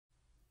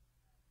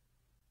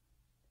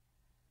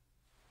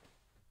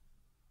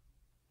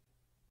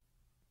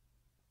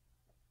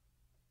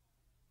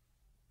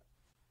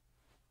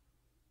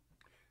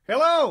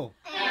Hello!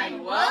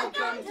 And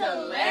welcome to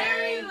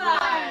Larry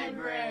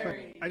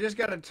Library. I just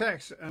got a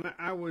text and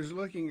I was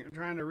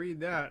trying to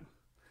read that,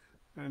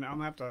 and I'm going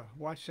to have to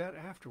watch that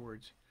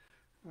afterwards.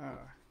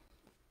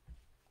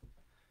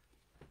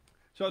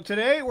 So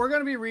today we're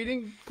going to be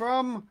reading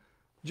from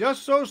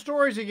Just So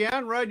Stories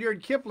again,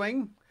 Rudyard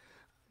Kipling.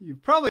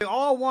 You've probably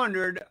all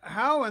wondered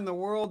how in the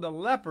world the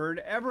leopard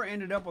ever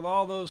ended up with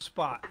all those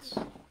spots.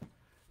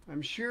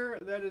 I'm sure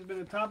that has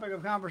been a topic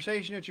of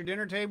conversation at your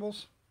dinner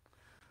tables.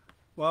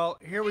 Well,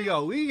 here we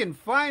go. We can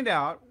find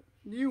out.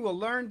 You will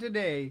learn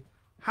today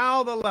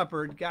how the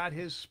leopard got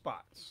his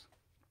spots.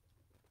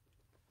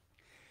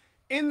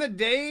 In the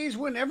days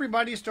when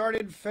everybody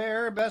started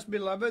fair, best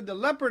beloved, the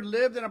leopard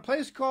lived in a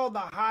place called the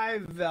high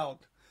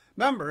veld.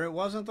 Remember, it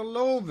wasn't the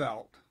low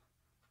veld,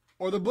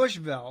 or the bush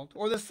veld,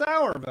 or the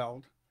sour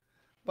veld,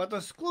 but the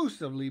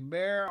exclusively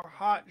bare,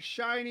 hot,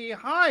 shiny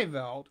high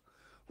veld,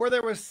 where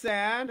there was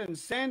sand and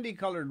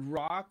sandy-colored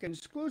rock and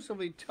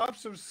exclusively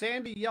tufts of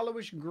sandy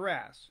yellowish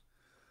grass.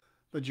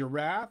 The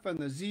giraffe and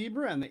the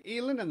zebra and the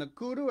eland and the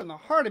kudu and the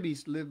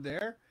hartebeest lived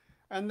there,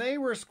 and they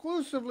were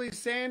exclusively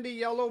sandy,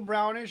 yellow,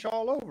 brownish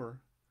all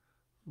over.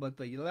 But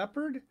the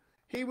leopard,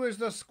 he was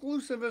the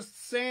exclusivest,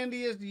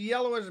 sandiest,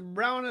 yellowest,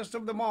 brownest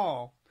of them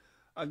all,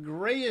 a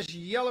grayish,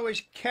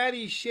 yellowish,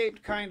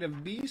 caddy-shaped kind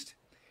of beast,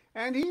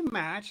 and he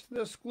matched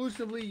the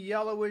exclusively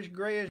yellowish,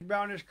 grayish,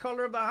 brownish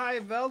color of the high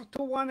veld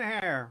to one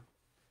hair.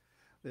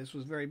 This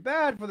was very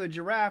bad for the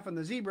giraffe and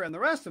the zebra and the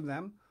rest of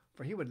them,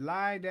 for he would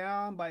lie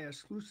down by a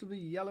exclusively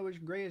yellowish,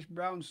 grayish,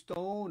 brown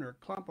stone or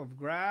clump of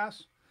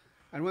grass.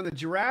 And when the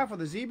giraffe or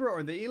the zebra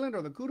or the eland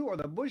or the kudu or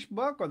the bush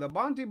buck or the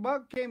bonty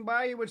buck came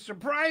by, he would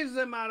surprise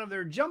them out of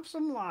their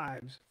jumpsome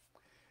lives.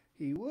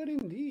 He would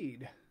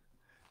indeed.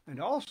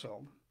 And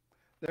also,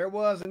 there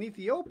was an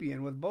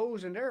Ethiopian with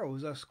bows and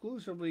arrows, a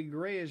exclusively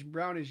grayish,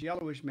 brownish,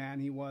 yellowish man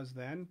he was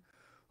then,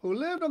 who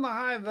lived on the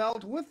high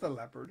veld with the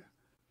leopard.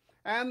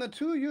 And the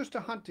two used to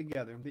hunt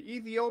together, the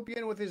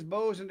Ethiopian with his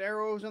bows and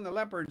arrows, and the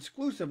leopard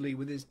exclusively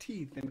with his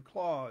teeth and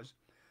claws,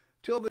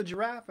 till the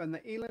giraffe and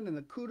the eland and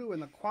the kudu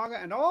and the quagga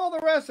and all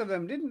the rest of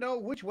them didn't know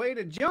which way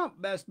to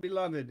jump, best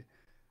beloved.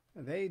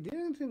 They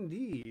didn't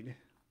indeed.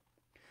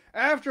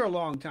 After a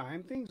long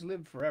time, things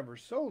lived forever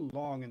so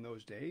long in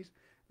those days,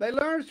 they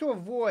learned to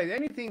avoid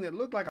anything that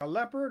looked like a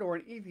leopard or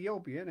an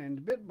Ethiopian,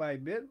 and bit by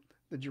bit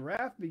the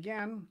giraffe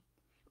began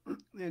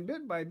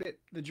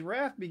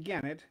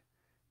it,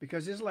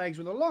 because his legs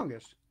were the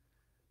longest.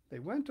 They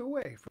went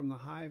away from the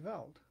high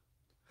veld.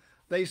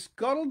 They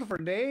scuttled for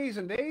days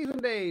and days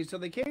and days till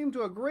they came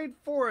to a great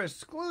forest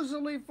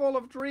exclusively full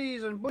of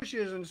trees and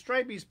bushes and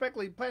stripy,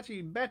 speckly,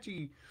 patchy,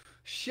 batchy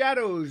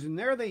shadows, and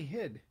there they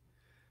hid.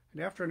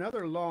 And after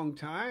another long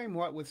time,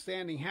 what with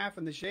standing half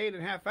in the shade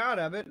and half out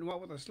of it, and what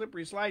with the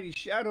slippery, slidey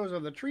shadows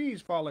of the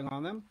trees falling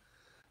on them,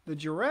 the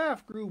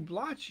giraffe grew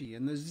blotchy,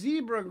 and the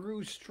zebra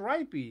grew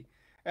stripy,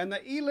 and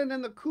the eland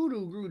and the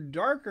kudu grew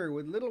darker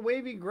with little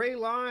wavy gray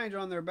lines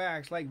on their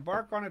backs like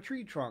bark on a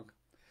tree trunk.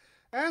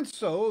 And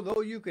so, though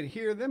you could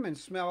hear them and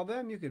smell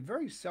them, you could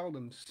very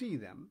seldom see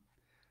them,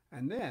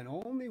 and then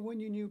only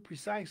when you knew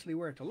precisely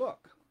where to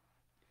look.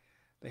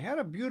 They had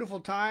a beautiful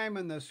time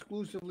in the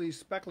exclusively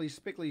speckly,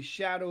 spickly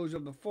shadows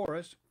of the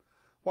forest,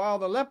 while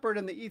the leopard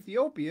and the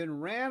Ethiopian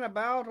ran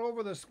about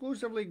over the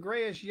exclusively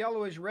grayish,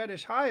 yellowish,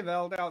 reddish high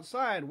veld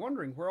outside,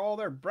 wondering where all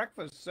their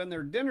breakfasts and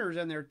their dinners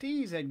and their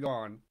teas had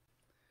gone.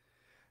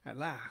 At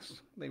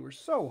last, they were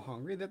so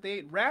hungry that they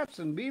ate rats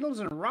and beetles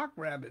and rock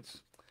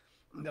rabbits,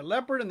 the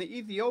leopard and the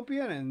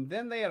Ethiopian, and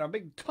then they had a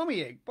big tummy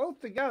ache, both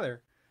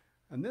together.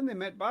 And then they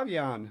met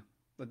Bavian,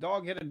 the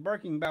dog-headed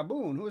barking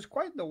baboon, who was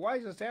quite the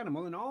wisest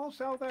animal in all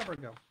South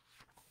Africa.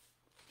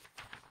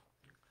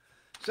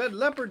 Said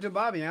leopard to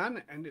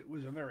Bavian, and it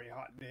was a very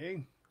hot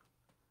day,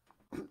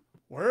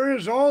 "Where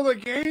is all the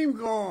game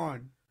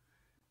gone?"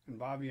 And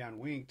Bavian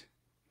winked.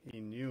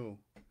 He knew.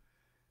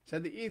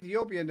 Said the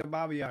Ethiopian to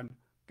Bavian,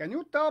 "Can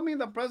you tell me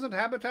the present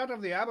habitat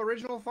of the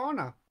aboriginal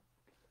fauna?"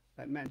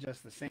 That meant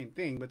just the same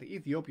thing, but the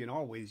Ethiopian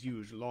always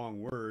used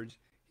long words.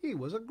 He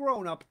was a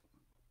grown-up.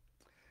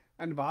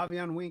 And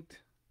Bavian winked.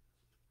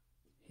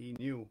 He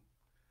knew.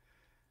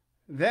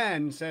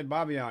 Then said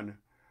Bavian,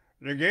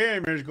 "The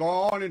game has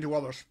gone into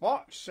other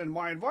spots, and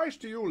my advice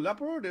to you,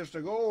 leopard, is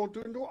to go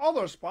into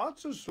other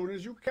spots as soon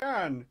as you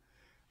can."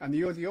 And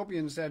the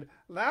Ethiopian said,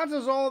 "That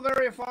is all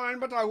very fine,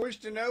 but I wish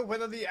to know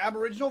whether the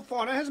aboriginal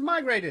fauna has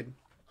migrated."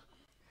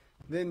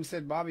 Then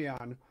said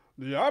Bavian,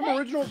 "The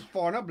aboriginal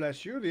fauna,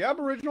 bless you, the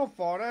aboriginal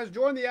fauna has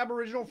joined the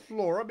aboriginal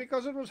flora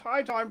because it was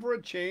high time for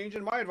a change,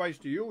 and my advice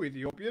to you,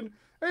 Ethiopian,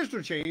 is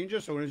to change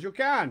as soon as you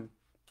can."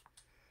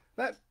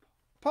 That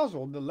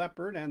puzzled the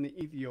leopard and the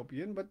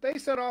Ethiopian, but they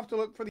set off to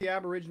look for the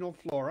aboriginal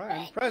flora,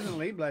 and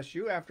presently, bless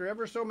you, after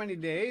ever so many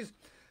days,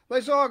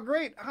 they saw a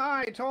great,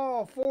 high,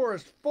 tall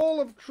forest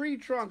full of tree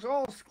trunks,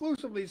 all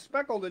exclusively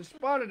speckled and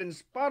spotted and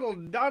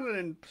spottled, dotted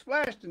and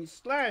splashed and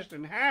slashed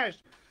and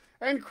hashed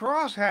and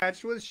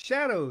cross-hatched with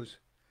shadows.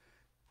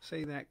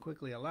 Say that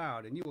quickly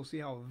aloud, and you will see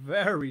how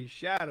very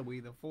shadowy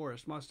the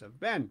forest must have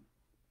been.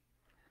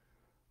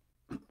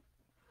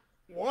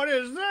 "What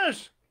is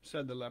this?"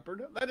 said the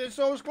leopard, that is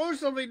so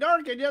exclusively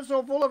dark and yet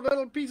so full of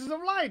little pieces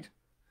of light?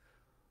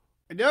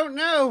 I don't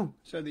know,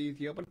 said the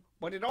Ethiopian,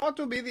 but it ought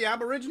to be the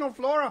aboriginal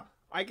flora.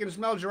 I can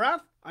smell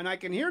giraffe, and I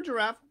can hear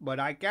giraffe, but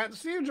I can't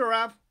see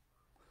giraffe.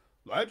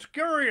 That's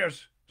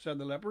curious, said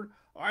the leopard.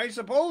 I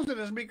suppose it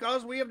is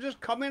because we have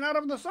just come in out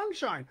of the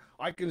sunshine.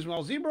 I can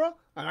smell zebra,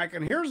 and I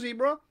can hear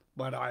zebra,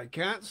 but I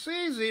can't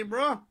see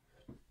zebra.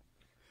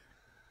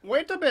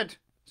 Wait a bit,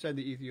 said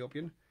the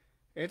Ethiopian.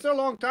 It's a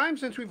long time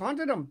since we've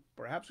hunted them.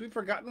 Perhaps we've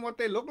forgotten what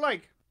they look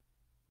like.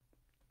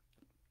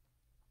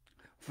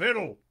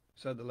 Fiddle,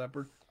 said the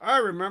leopard. I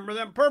remember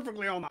them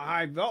perfectly on the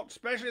high veld,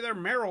 especially their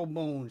marrow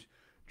bones.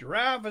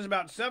 Giraffe is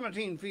about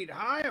 17 feet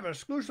high, of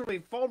exclusively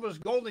fulvous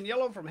golden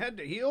yellow from head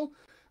to heel,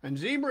 and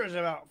zebra is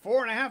about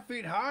 4.5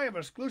 feet high, of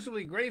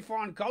exclusively gray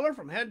fawn color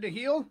from head to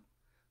heel.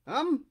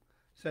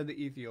 Said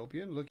the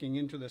Ethiopian, looking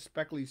into the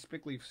speckly,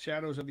 spickly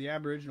shadows of the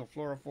aboriginal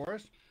flora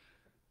forest.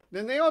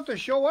 Then they ought to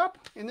show up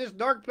in this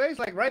dark place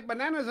like ripe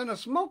bananas in a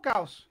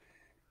smokehouse.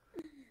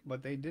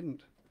 But they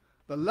didn't.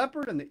 The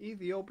leopard and the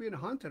Ethiopian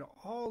hunted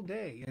all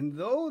day, and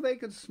though they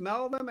could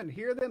smell them and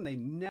hear them, they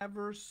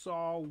never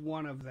saw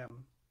one of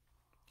them.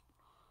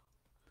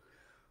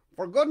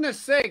 For goodness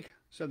sake,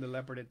 said the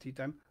leopard at tea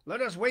time, let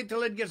us wait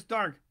till it gets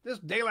dark. This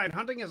daylight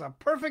hunting is a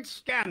perfect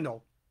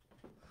scandal.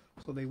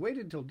 So they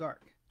waited till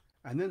dark,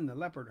 and then the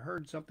leopard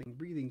heard something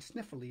breathing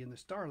sniffily in the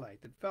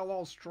starlight that fell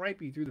all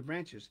stripy through the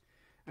branches.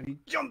 And he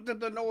jumped at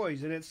the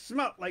noise, and it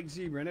smelt like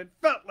zebra, and it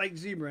felt like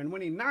zebra, and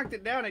when he knocked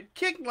it down, it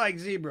kicked like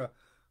zebra.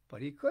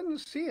 But he couldn't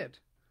see it.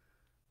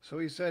 So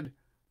he said,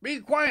 Be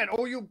quiet,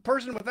 oh you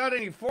person without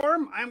any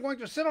form. I am going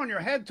to sit on your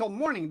head till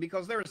morning,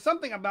 because there is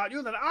something about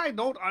you that I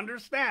don't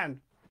understand.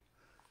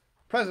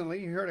 Presently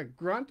he heard a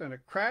grunt and a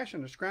crash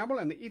and a scramble,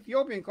 and the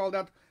Ethiopian called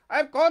out,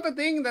 I've caught a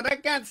thing that I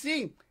can't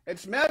see. It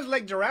smells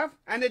like giraffe,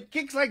 and it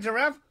kicks like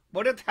giraffe,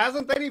 but it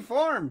hasn't any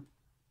form.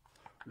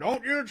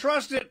 Don't you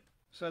trust it,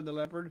 said the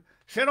leopard.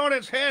 Sit on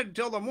its head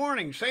till the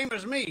morning, same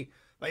as me.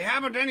 They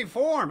haven't any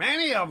form,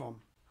 any of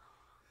them.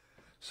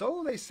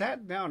 So they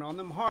sat down on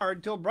them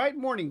hard till bright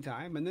morning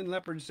time, and then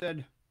Leopard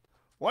said,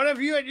 What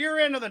have you at your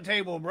end of the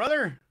table,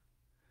 brother?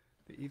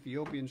 The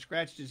Ethiopian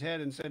scratched his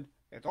head and said,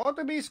 It ought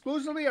to be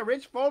exclusively a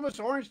rich fulvous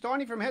orange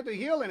tawny from head to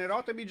heel, and it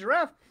ought to be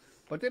giraffe,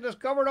 but it is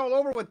covered all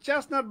over with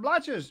chestnut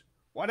blotches.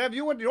 What have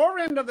you at your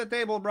end of the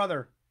table,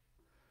 brother?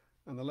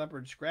 And the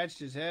leopard scratched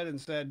his head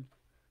and said,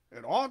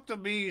 It ought to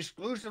be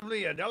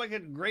exclusively a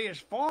delicate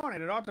grayish fawn,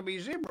 and it ought to be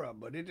zebra,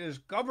 but it is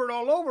covered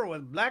all over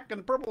with black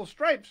and purple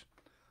stripes.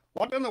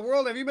 What in the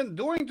world have you been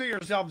doing to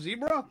yourself,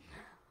 zebra?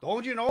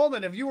 Don't you know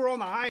that if you were on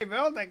the high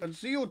veld, I could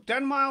see you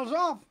 10 miles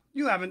off?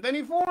 You haven't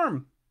any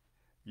form.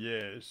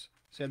 Yes,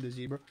 said the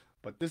zebra,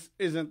 but this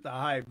isn't the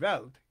high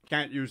veld.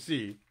 Can't you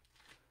see?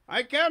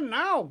 I can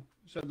now,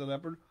 said the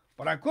leopard,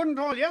 but I couldn't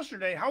all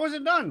yesterday. How is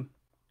it done?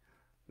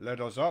 Let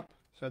us up,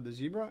 said the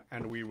zebra,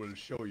 and we will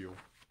show you.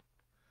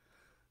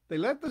 They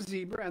let the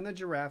zebra and the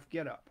giraffe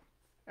get up,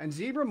 and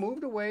zebra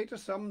moved away to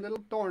some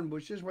little thorn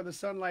bushes where the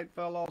sunlight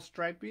fell all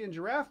stripy, and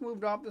giraffe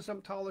moved off to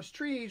some tallish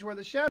trees where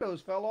the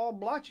shadows fell all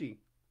blotchy.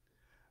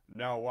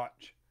 Now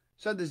watch,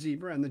 said the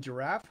zebra and the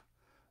giraffe.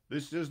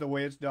 This is the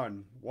way it's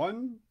done.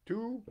 1,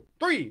 2,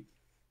 3.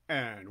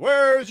 And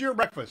where's your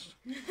breakfast?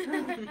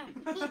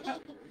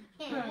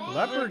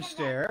 Leopard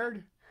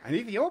stared, and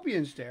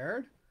Ethiopian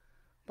stared,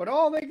 but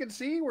all they could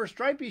see were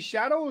stripy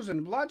shadows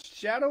and blotched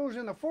shadows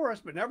in the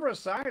forest, but never a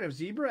sign of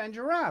zebra and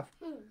giraffe.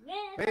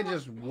 They had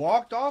just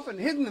walked off and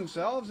hidden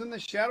themselves in the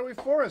shadowy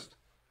forest.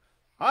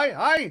 Hi,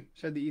 hi,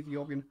 said the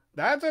Ethiopian.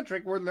 That's a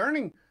trick worth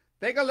learning.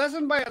 Take a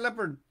lesson by it,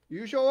 leopard.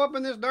 You show up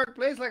in this dark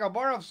place like a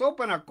bar of soap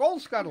and a coal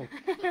scuttle.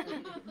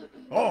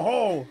 Oh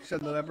ho,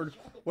 said the leopard.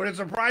 Would it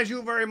surprise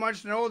you very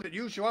much to know that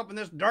you show up in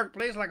this dark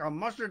place like a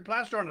mustard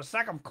plaster on a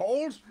sack of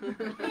coals?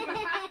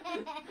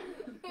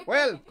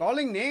 Well,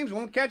 calling names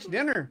won't catch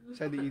dinner,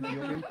 said the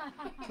Ethiopian.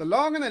 The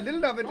long and the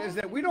little of it is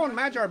that we don't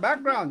match our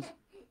backgrounds.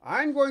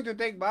 I'm going to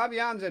take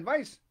Babian's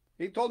advice.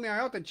 He told me I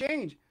ought to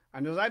change,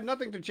 and as I've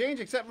nothing to change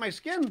except my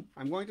skin,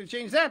 I'm going to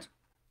change that.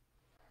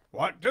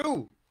 What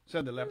to?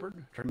 Said the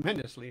leopard,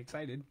 tremendously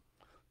excited.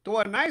 To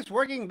a nice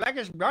working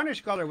blackish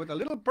brownish color with a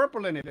little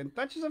purple in it and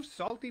touches of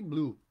salty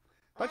blue,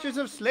 touches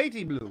of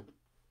slaty blue.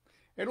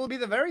 It will be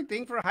the very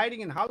thing for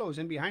hiding in hollows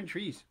and behind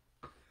trees.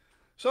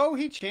 So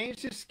he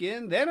changed his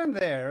skin then and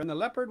there, and the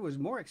leopard was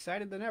more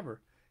excited than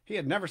ever. He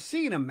had never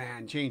seen a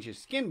man change his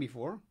skin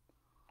before.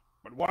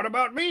 But what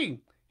about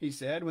me? He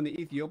said when the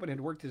Ethiopian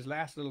had worked his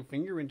last little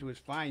finger into his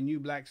fine new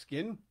black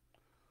skin.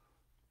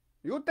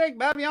 You take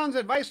Babian's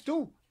advice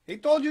too. He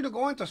told you to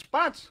go into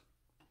spots.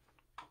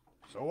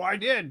 So I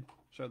did,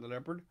 said the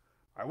leopard.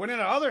 I went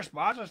into other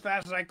spots as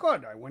fast as I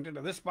could. I went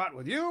into this spot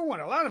with you,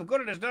 and a lot of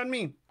good it has done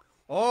me.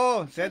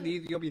 Oh, said the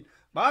Ethiopian,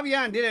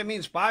 Babian didn't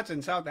mean spots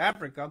in South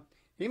Africa.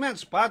 He meant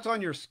spots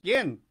on your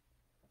skin.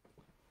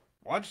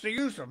 What's the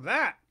use of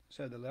that?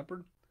 Said the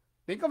leopard.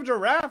 Think of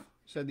giraffe,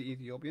 said the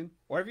Ethiopian.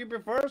 Or if you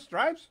prefer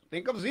stripes,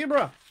 think of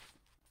zebra.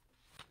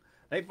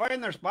 They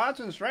find their spots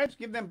and stripes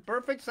give them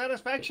perfect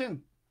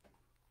satisfaction.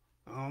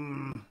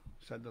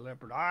 said the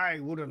leopard. I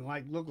wouldn't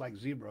look like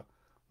zebra.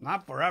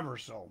 Not forever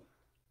so.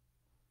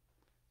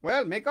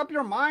 Well, make up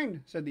your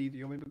mind, said the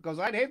Ethiopian, because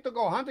I'd hate to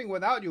go hunting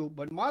without you,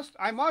 but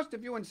I must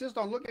if you insist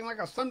on looking like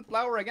a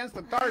sunflower against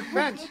the tarred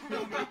fence.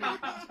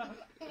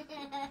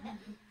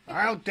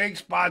 I'll take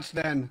Spots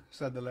then,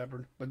 said the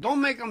leopard, but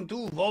don't make 'em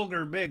too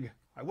vulgar big.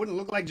 I wouldn't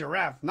look like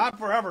Giraffe, not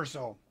forever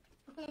so.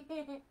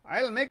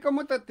 I'll make 'em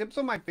with the tips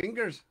of my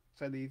fingers,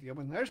 said the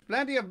Ethiopian. There's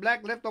plenty of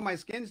black left on my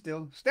skin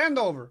still. Stand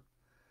over.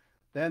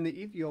 Then the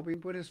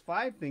Ethiopian put his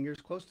 5 fingers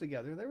close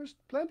together. There was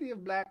plenty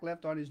of black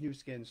left on his new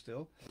skin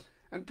still,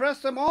 and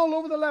pressed them all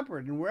over the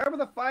leopard, and wherever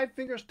the 5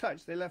 fingers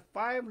touched, they left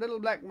 5 little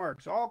black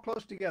marks, all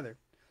close together.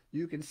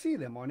 You can see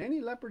them on any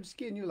leopard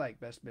skin you like,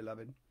 best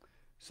beloved.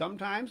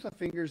 Sometimes the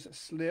fingers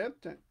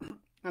slipped,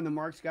 and the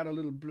marks got a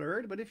little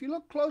blurred, but if you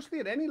look closely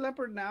at any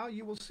leopard now,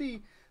 you will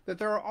see that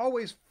there are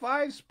always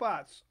 5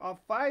 spots of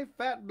 5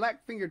 fat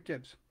black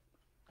fingertips.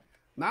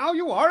 Now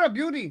you are a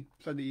beauty,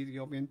 said the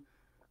Ethiopian.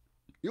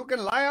 You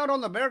can lie out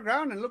on the bare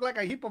ground and look like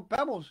a heap of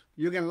pebbles.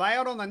 You can lie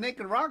out on the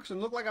naked rocks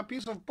and look like a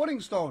piece of pudding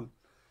stone.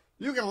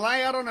 You can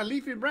lie out on a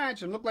leafy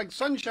branch and look like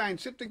sunshine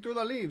sifting through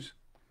the leaves.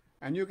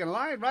 And you can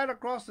lie right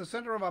across the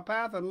center of a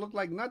path and look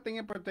like nothing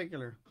in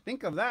particular.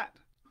 Think of that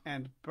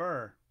and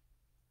purr.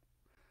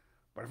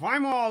 But if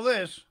I'm all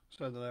this,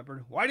 said the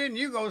leopard, why didn't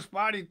you go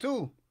spotty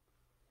too?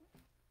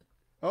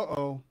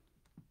 Uh-oh.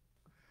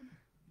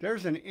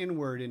 There's an N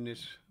word in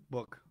this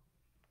book.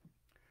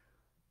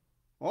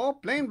 Oh,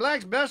 plain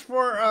black's best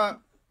for,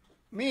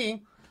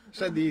 me,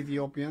 said the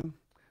Ethiopian.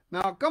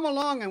 Now come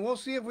along and we'll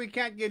see if we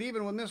can't get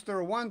even with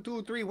Mr. 1,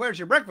 2, 3, where's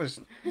your breakfast?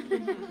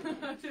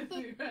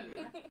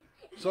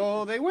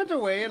 So they went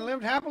away and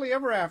lived happily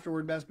ever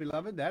afterward, best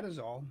beloved, that is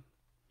all.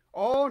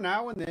 Oh,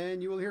 now and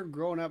then you will hear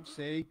grown-ups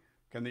say,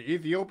 can the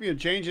Ethiopian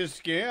change his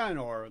skin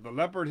or the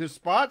leopard his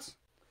spots?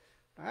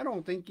 I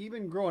don't think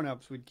even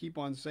grown-ups would keep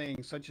on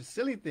saying such a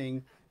silly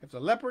thing if the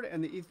leopard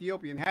and the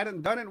Ethiopian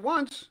hadn't done it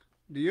once.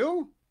 Do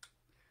you?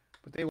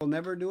 But they will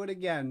never do it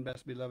again,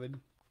 best beloved.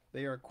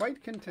 They are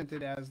quite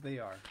contented as they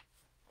are.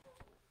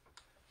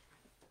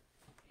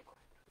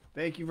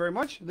 Thank you very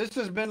much. This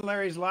has been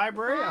Larry's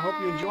Library. I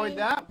hope you enjoyed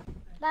that.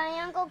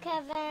 Bye, Uncle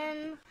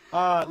Kevin.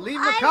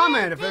 Leave a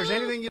comment if there's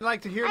anything you'd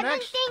like to hear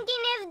next. I've been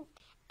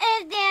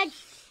thinking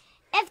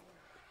if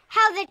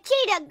how the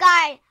cheetah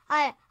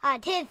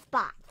got his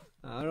spots.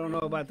 I don't know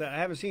about that. I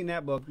haven't seen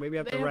that book. Maybe I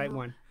have to write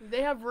one.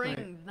 They have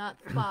rings, not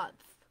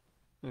spots.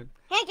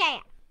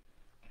 Okay.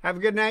 Have a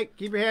good night.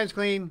 Keep your hands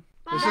clean.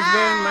 This has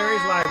been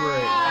Larry's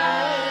Library.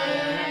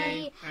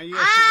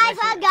 I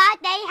forgot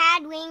they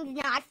had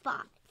wings, not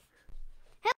spots.